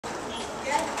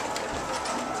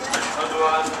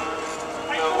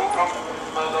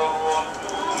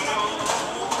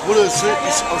Burası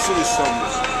asıl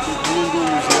İstanbul.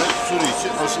 Bulunduğumuz yer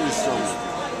Suriye asıl İstanbul.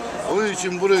 Onun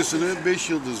için burasını 5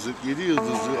 yıldızlık, 7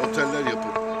 yıldızlı oteller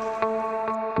yapın.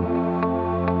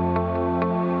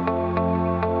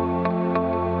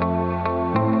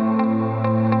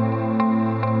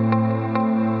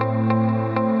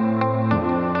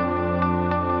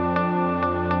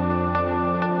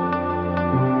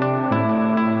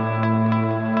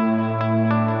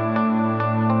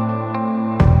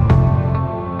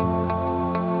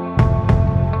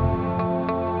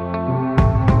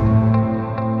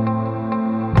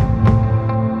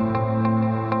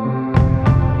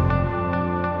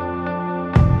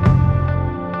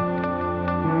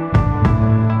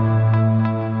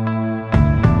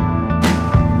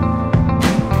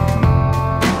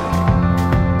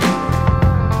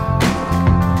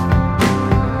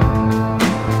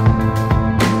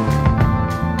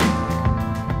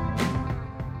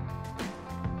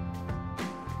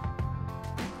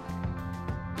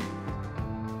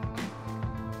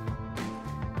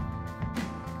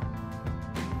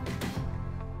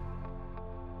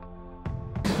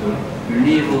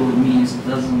 Renewal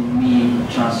doesn't mean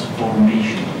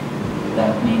transformation.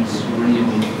 That means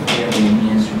renewal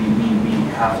means we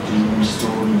have to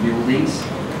restore the buildings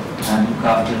and look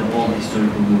after all the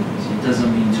historical buildings. It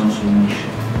doesn't mean transformation.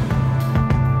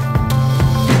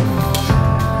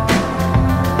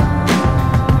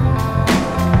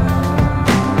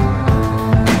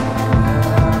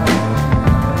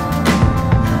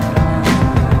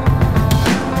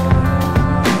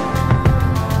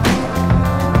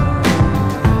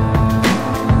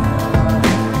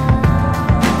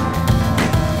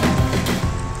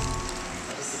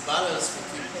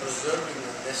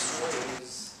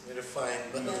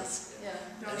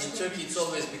 And in Turkey, it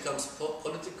always becomes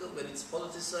political. When it's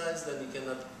politicized, then you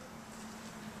cannot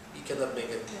make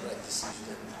a right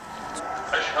decision.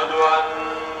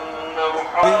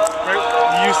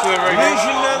 Used to it right.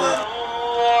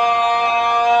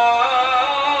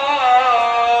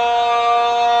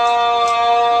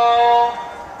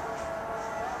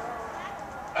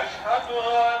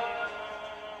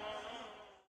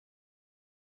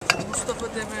 Mustafa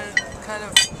Demir kind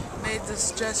of made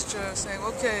this gesture saying,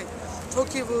 okay,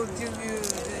 Tokyo will give you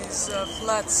these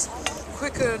flats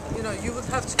quicker, you would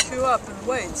have to queue up and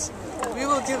wait. We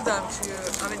will give them to you,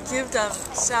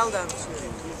 sell them to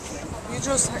you. You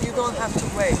don't have to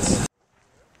wait.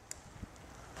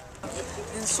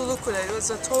 In Sulukule, it was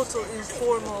a total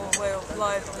informal way of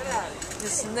life.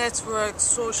 This networks,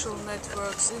 social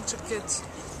networks, intricate,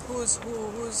 who's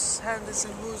hand is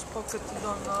in whose pocket, you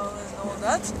don't know, and all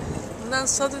that. And then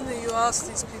suddenly you ask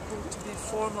these people to be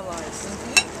formalized,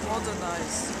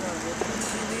 modernized.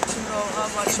 You need to know how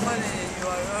much money you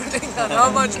are earning and how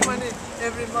much money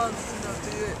every month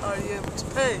are you able to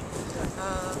pay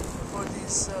for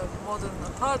these modern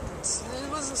apartments. It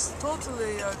was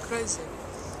totally crazy,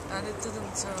 and it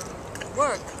didn't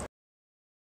work.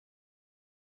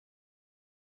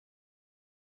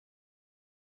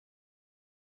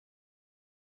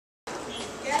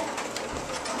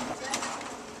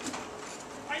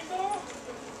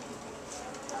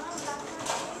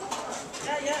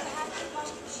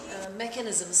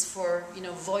 Mechanisms for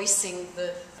voicing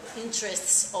the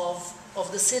interests of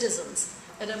the citizens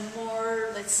in a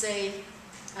more, let's say,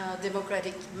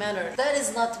 democratic manner. That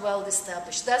is not well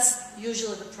established. That's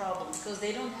usually the problem, because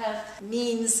they don't have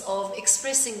means of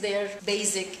expressing their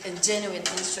basic and genuine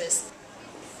interests.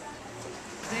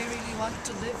 They really want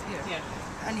to live here. Yeah.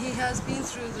 And he has been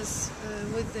through this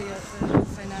with the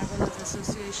Fenerbahçe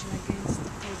Association against the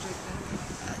project.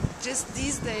 And just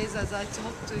these days, as I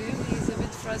talked to him, he's a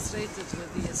bit frustrated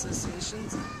with the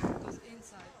associations. Because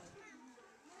inside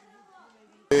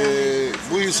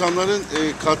bu insanların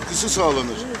katkısı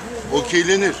sağlanır,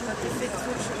 okeylenir.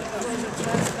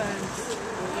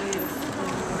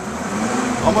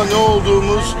 Ama ne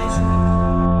olduğumuz